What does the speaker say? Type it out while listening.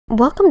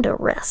Welcome to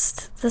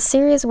Wrist, the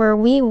series where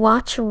we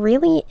watch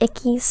really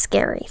icky,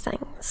 scary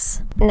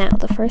things. Now,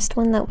 the first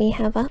one that we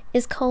have up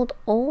is called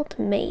Old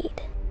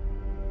Maid.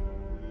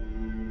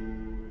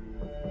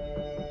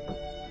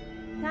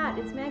 Kat,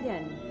 it's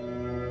Megan.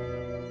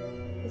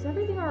 Is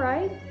everything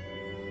alright?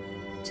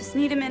 Just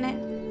need a minute.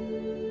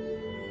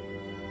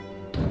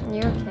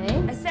 You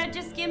okay? I said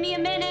just give me a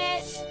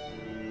minute.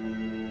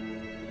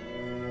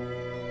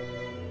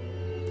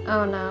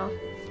 Oh no.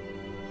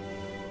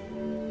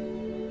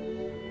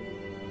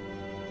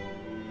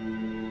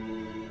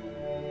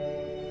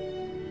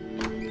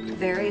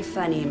 Very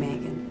funny,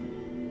 Megan.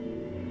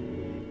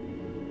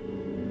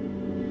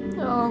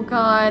 Oh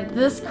god,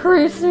 this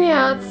creeps me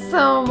out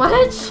so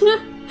much.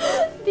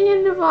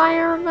 The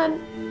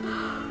environment.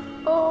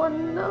 Oh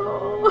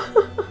no.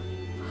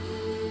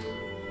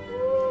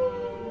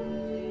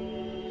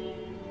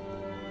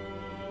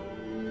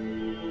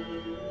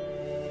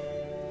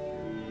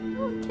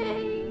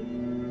 Okay.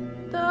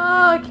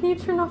 Can you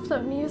turn off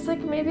that music?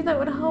 Maybe that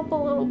would help a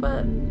little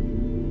bit.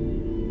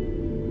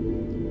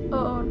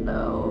 Oh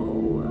no.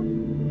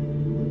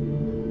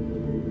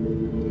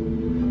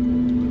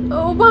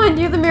 Oh, behind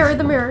you, the mirror.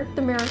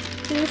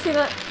 Can you see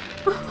that?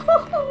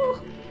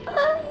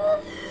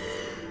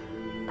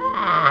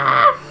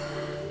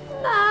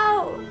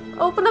 No!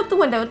 Open up the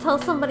window, tell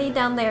somebody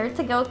down there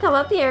to come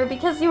up here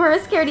because you are a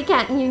scaredy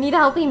cat and you need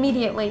help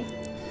immediately.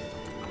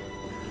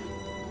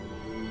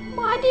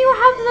 Why do you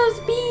have those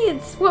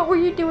beads? What were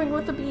you doing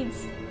with the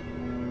beads?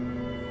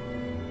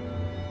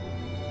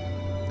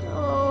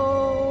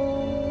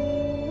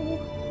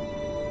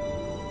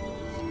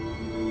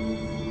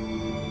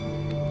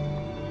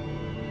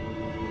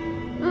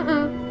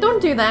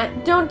 Don't do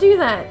that. Don't do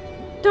that.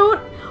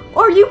 Don't.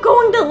 Are you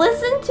going to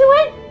listen to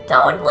it?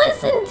 Don't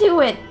listen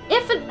to it.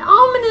 If an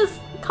ominous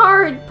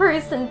card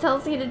person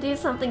tells you to do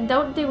something,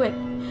 don't do it.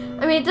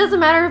 I mean, it doesn't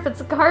matter if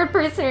it's a card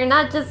person or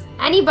not, just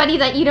anybody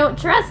that you don't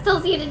trust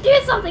tells you to do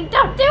something,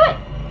 don't do it.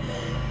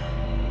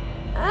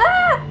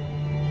 Ah!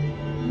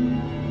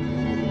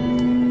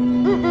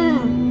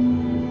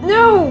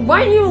 No,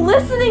 why are you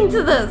listening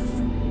to this?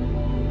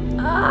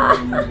 Ah!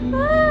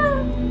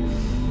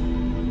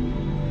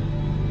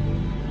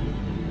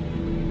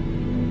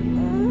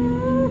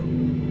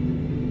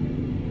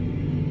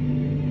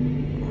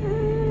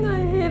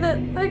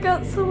 I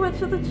got so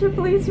much of the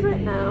Chipleys right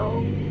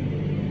now.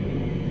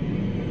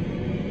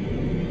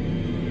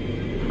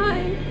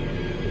 Hi.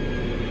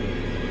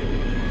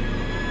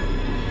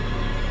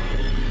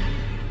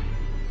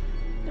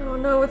 Oh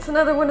no, it's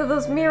another one of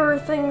those mirror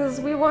things.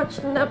 We watched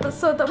an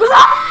episode that was...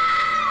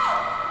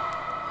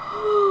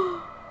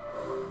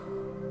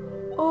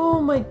 Oh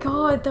my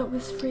god, that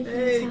was freaking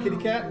Hey, out. kitty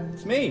cat,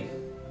 it's me.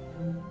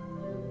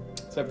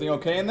 Is everything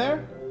okay in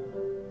there?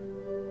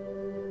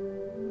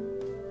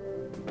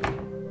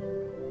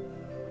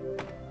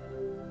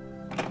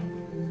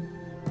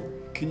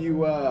 Can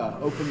you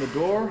open the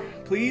door,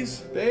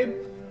 please, babe?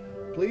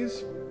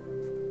 Please?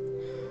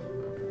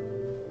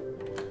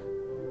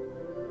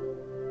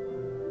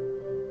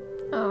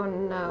 Oh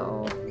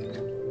no.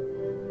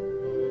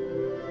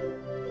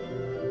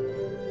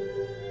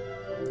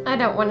 I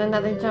don't want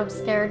another jump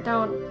scare.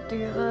 Don't do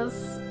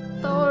this.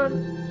 Don't.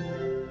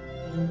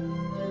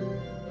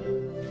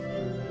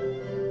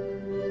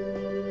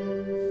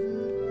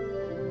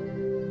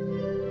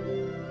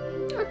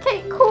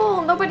 Okay,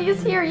 cool. Nobody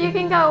is here. You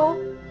can go.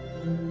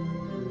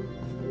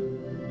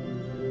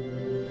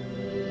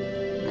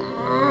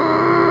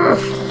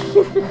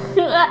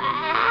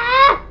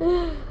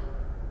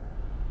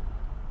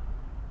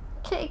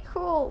 Okay,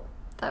 cool.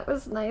 That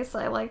was nice.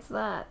 I liked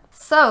that.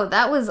 So,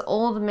 that was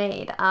Old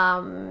Maid.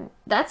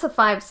 That's a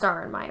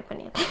 5-star in my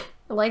opinion.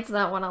 I liked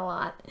that one a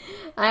lot.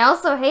 I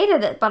also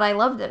hated it, but I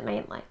loved it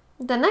mainly.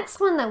 The next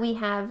one that we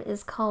have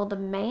is called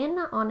Man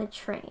on a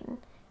Train.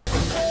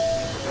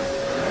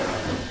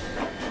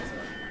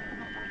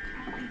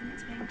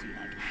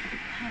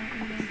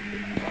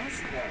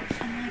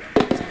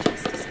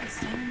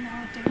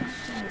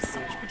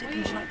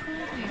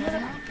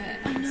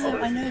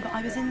 I know, but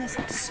I was in this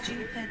like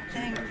stupid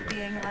thing of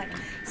being like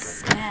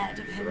scared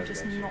of him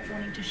just not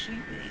wanting to shoot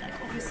me. Like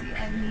obviously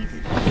I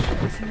needed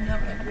to know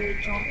I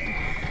would join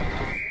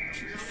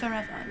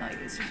forever. Like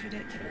it's just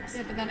ridiculous.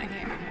 Yeah, but then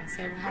okay,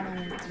 so how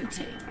long did it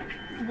take?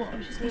 What? I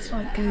was just need to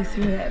like go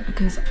through it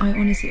because I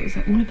honestly it was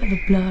like all a bit of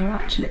a blur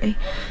actually.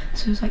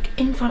 So it was like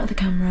in front of the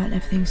camera and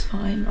everything's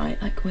fine,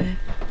 right? Like we're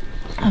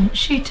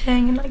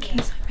shooting and like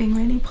he's like being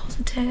really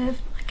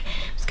positive.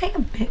 It was getting a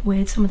bit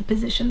weird, some of the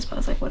positions, but I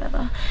was like,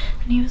 whatever.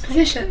 And he was like,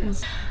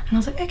 positions? And I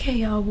was like, okay,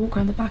 yeah, I'll walk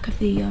around the back of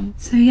the,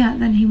 So yeah,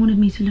 then he wanted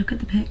me to look at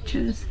the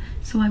pictures.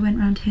 So I went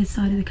round to his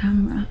side of the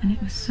camera and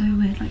it was so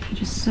weird. Like he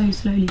just so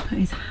slowly put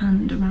his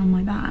hand around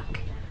my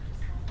back.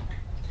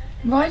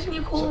 Why didn't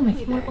you call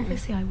me? Well,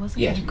 obviously I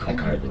wasn't Yeah, going to call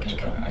that card him. looks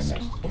Okay, right. I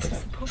stop. know. This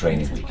is the problem.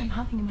 training That's week. what I'm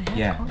having in my head.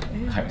 Yeah, I can't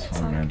move. I was It's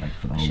falling like, around like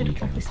for the I whole should week.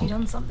 have Like, obviously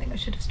done something. I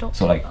should have stopped.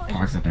 so like, it, but I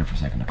park just- that down for a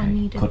second, I okay?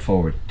 needed Cut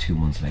forward 2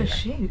 months later. the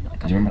shoot. Like,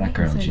 Do you remember that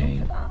girl, I've been waiting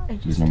Jane, so long for that. I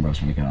whose just- number I was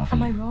trying to get off Am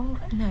you? I wrong?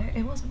 No,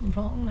 it wasn't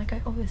wrong. Like,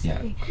 I obviously. Yeah.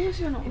 Of course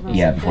you're not wrong.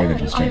 Yeah, before I got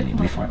to I- Australia,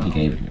 I- before he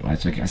gave it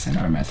to me. I sent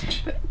her a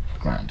message.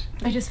 Grand.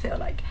 I just feel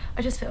like.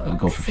 We'll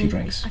go for a few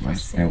drinks, right?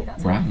 Silly, Now,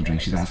 we're having a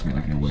drink. She's asking me,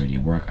 like, you know, where do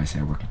you work? I say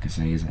I work at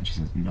Casey's, and she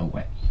says, no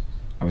way.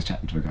 I was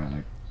chatting to a guy,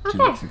 like, 2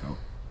 Okay. weeks ago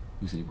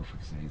who said he worked for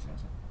Casey's. I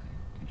was like, okay,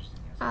 interesting.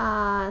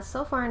 Yes.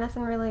 So far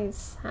nothing really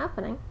is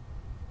happening.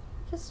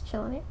 Just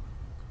chilling here.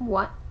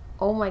 What?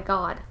 Oh my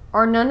god.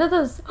 Are none of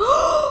those...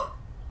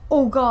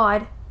 Oh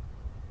god.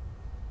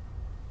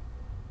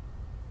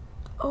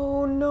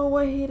 Oh no,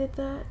 I hated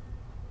that.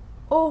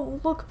 Oh,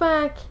 look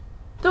back.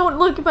 Don't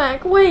look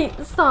back. Wait,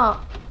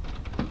 stop.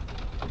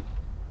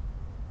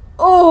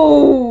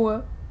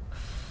 Oh!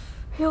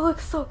 He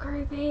looks so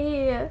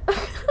creepy.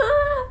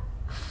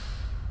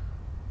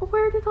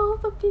 Where did all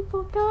the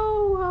people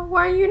go?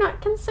 Why are you not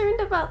concerned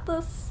about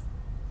this?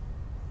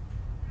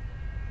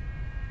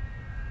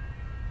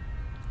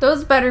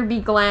 Those better be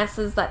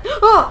glasses that...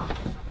 Oh!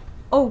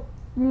 Oh,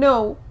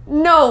 no.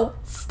 No!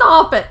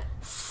 Stop it!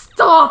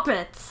 Stop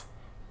it!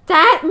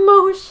 That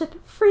motion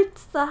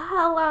freaks the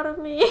hell out of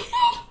me.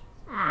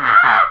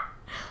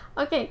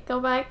 Okay, go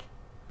back.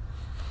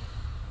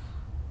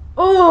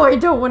 Oh, I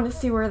don't want to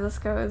see where this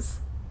goes.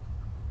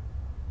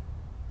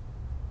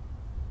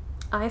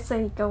 I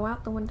say go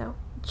out the window.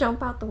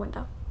 Jump out the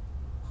window.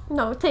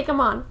 No, take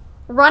him on.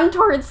 Run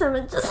towards him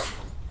and just...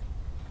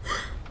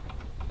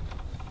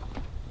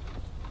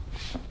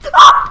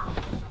 Ah!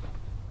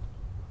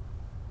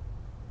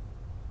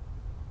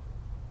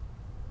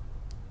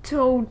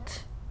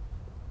 Don't.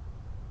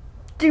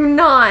 Do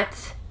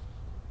not.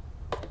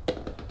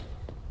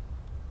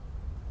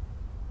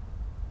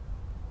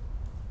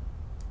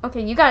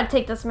 Okay, you gotta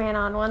take this man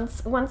on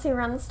once he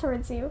runs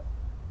towards you.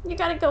 You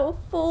gotta go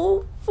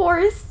full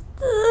force.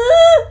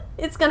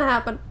 It's gonna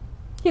happen.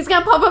 He's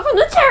gonna pop up from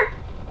the chair.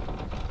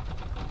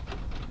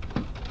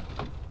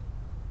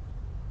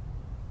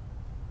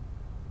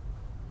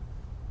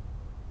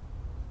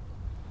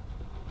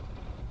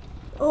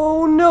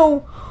 Oh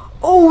no.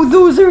 Oh,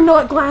 those are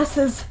not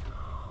glasses.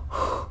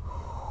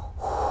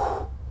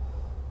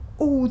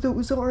 Oh,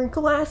 those aren't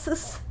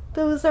glasses.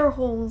 Those are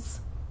holes.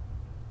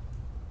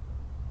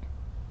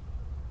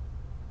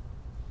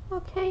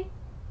 Okay.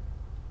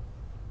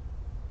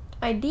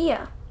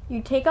 Idea.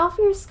 You take off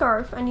your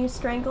scarf and you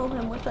strangle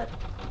him with it.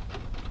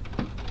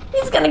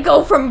 He's gonna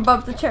go from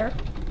above the chair.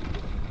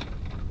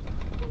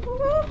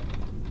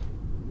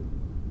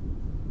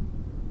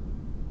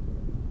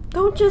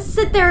 Don't just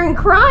sit there and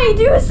cry,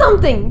 do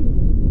something!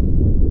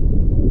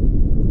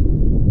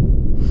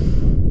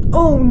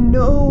 Oh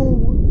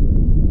no!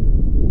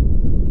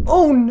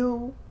 Oh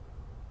no!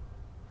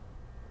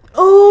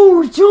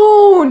 Oh,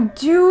 don't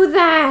do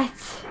that!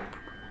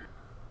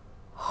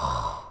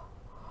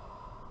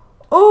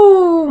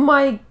 Oh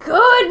my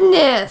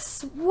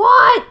goodness!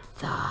 What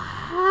the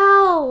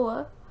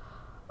hell?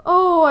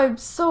 Oh, I'm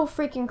so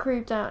freaking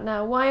creeped out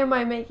now. Why am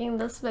I making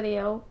this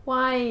video?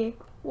 Why?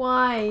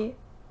 Why?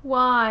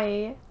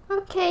 Why?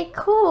 Okay,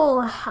 cool.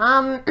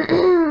 On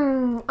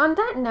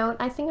that note,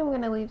 I think I'm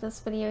gonna leave this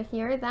video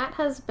here. That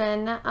has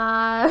been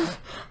a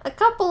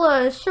couple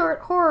of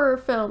short horror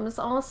films,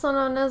 also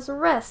known as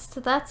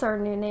Rest. That's our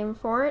new name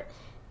for it.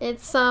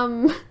 It's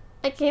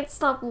I can't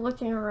stop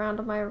looking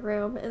around my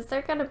room. Is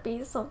there gonna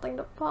be something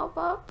to pop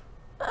up?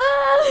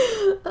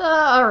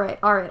 Alright,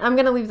 I'm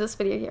gonna leave this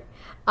video here.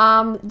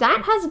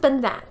 That has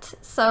been that.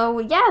 So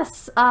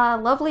yes,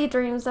 lovely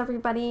dreams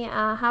everybody,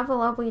 have a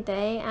lovely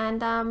day,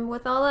 and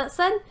with all that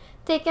said,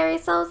 take care of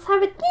yourselves,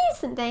 have a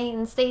decent day,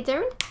 and stay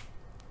tuned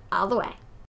all the way.